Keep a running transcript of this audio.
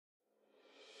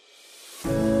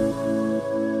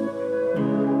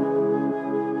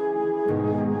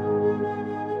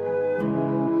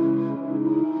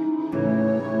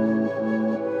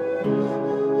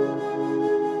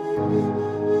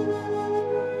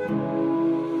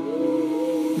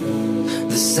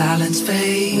silence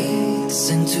fades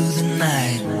into the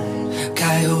night.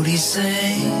 Coyotes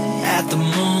sing at the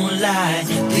moonlight.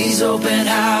 These open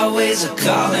highways are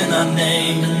calling our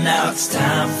name, and now it's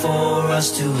time for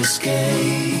us to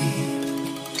escape.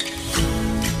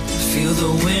 Feel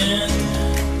the wind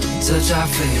touch our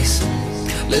face.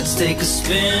 Let's take a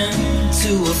spin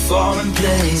to a foreign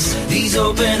place. These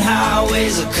open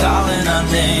highways are calling our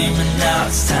name, and now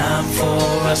it's time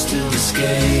for us to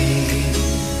escape.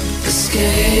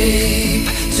 Escape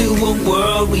to a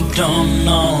world we don't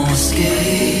know.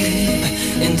 Escape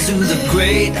into the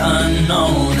great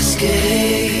unknown.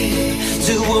 Escape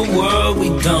to a world we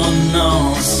don't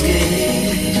know.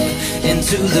 Escape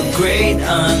into the great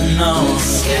unknown.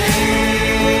 Escape,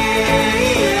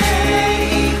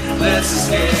 let's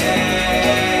escape.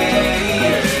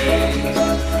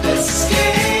 Let's escape.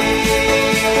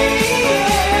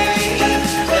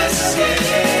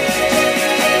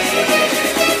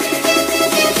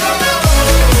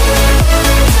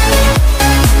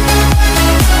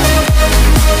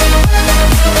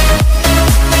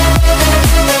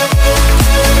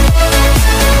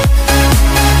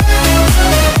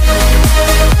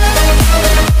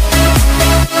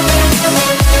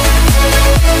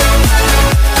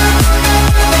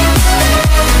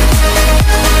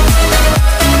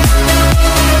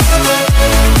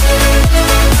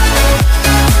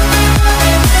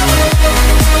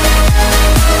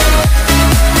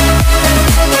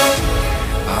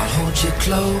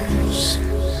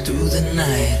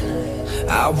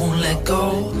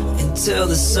 Till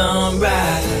the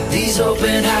sunrise. These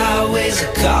open highways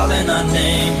are calling our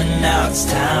name, and now it's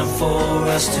time for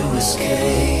us to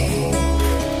escape.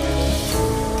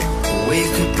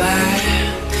 Wave goodbye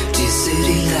to your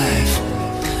city life,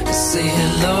 and say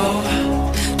hello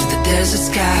to the desert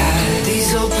sky.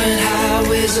 These open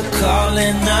highways are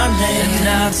calling our name, and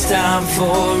now it's time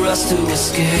for us to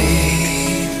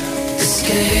escape.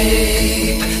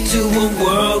 Escape to a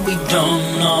world we don't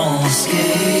know.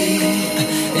 Escape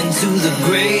into the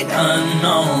great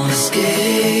unknown.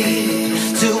 Escape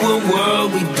to a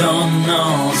world we don't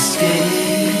know.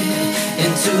 Escape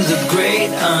into the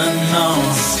great unknown.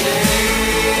 Escape,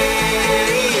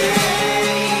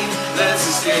 let's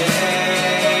escape.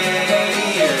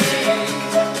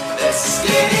 Let's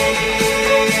escape.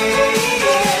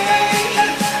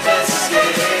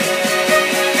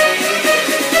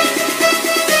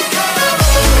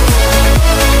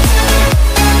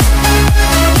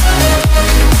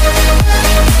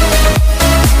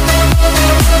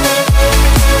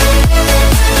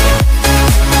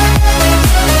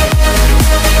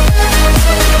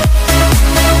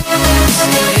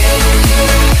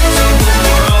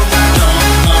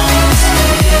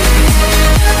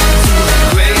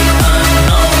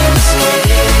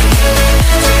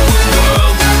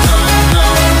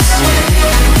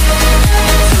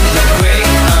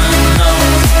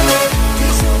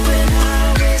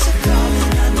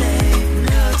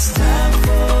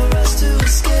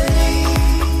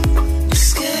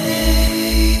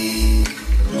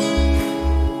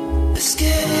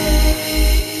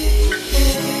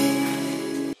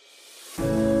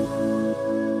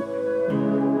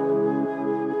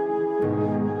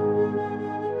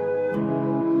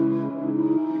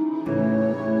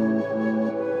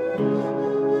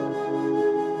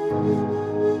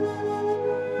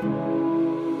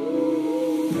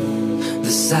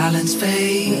 Silence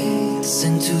fades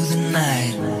into the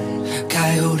night.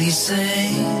 Coyotes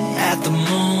sing at the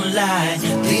moonlight.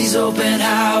 These open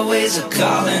highways are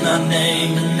calling our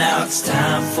name, and now it's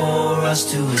time for us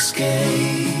to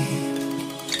escape.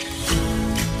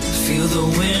 Feel the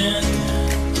wind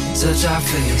touch our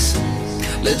face.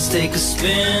 Let's take a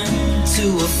spin to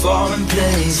a foreign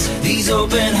place. These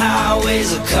open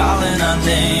highways are calling our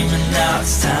name, and now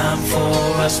it's time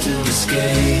for us to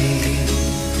escape.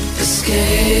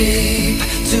 Escape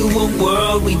to a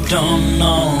world we don't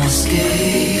know.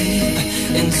 Escape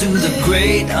into the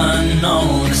great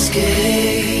unknown.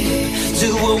 Escape to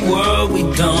a world we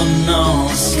don't know.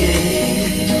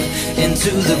 Escape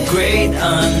into the great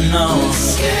unknown.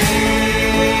 Escape,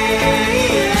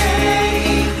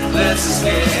 let's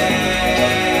escape.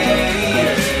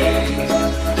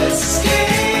 Let's escape.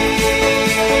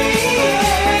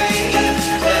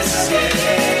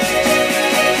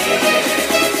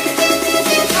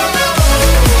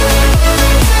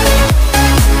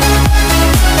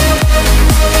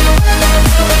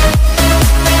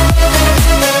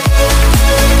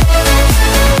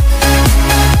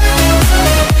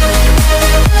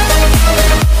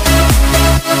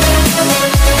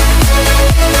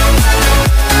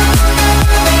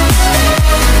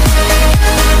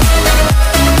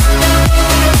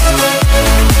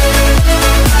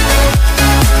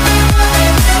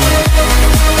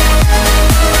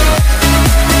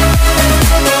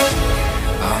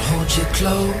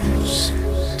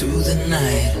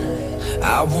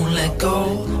 go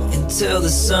until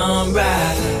the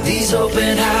sunrise. These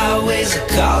open highways are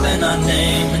calling our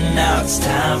name, and now it's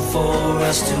time for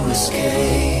us to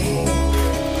escape.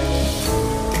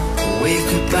 Wave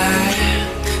goodbye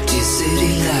to your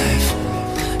city life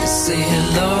and say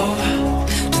hello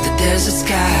to the desert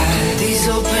sky. These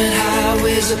open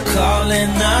highways are calling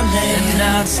our name, and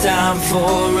now it's time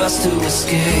for us to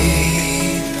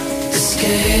escape.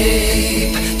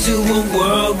 Escape to a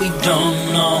world we don't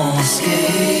know.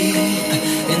 Escape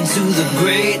into the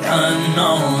great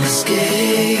unknown.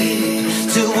 Escape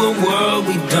to a world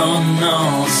we don't know.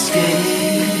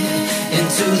 Escape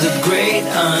into the great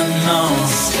unknown.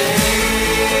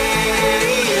 Escape,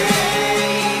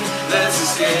 let's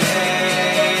escape.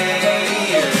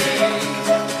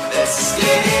 Let's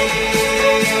escape.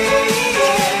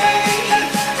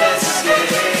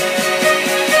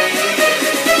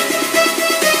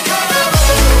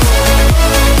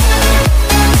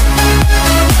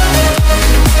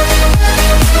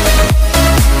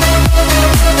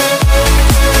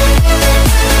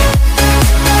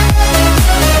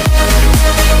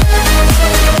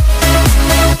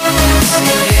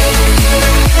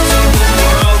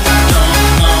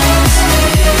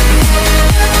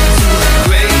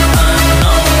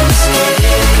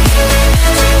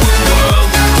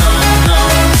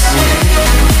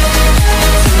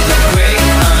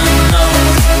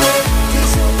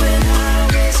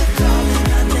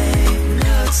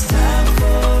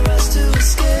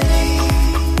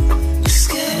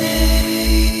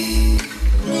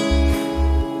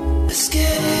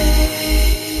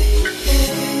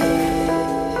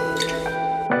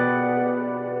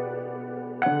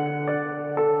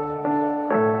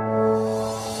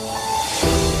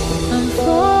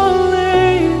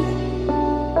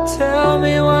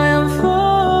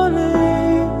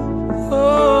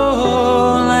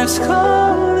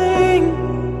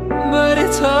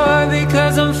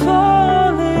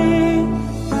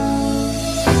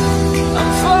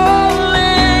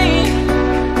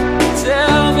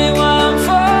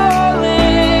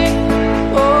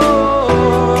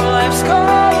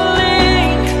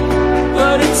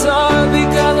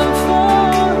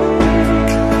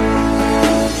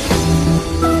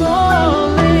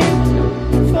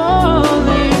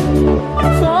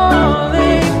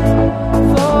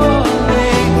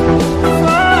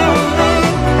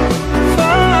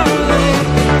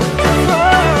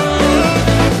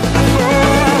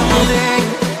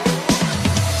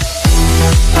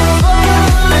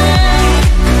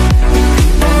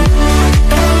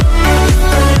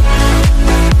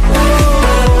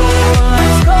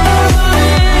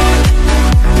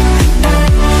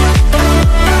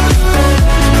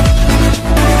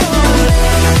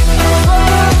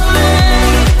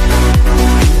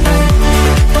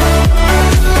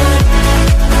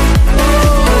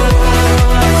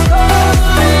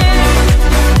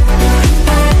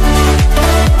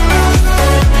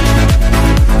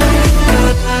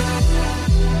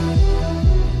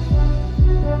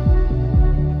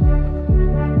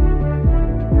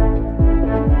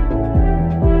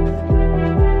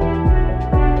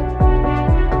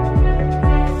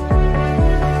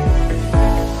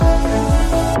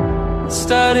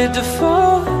 Started to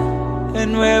fall,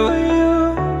 and where were you?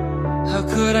 How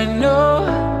could I know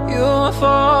you were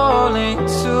falling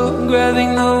too?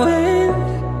 Grabbing the wind,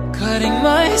 cutting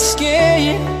my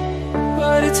skin,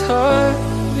 but it's hard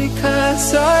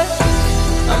because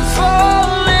I'm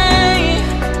falling.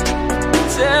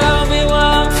 Tell me why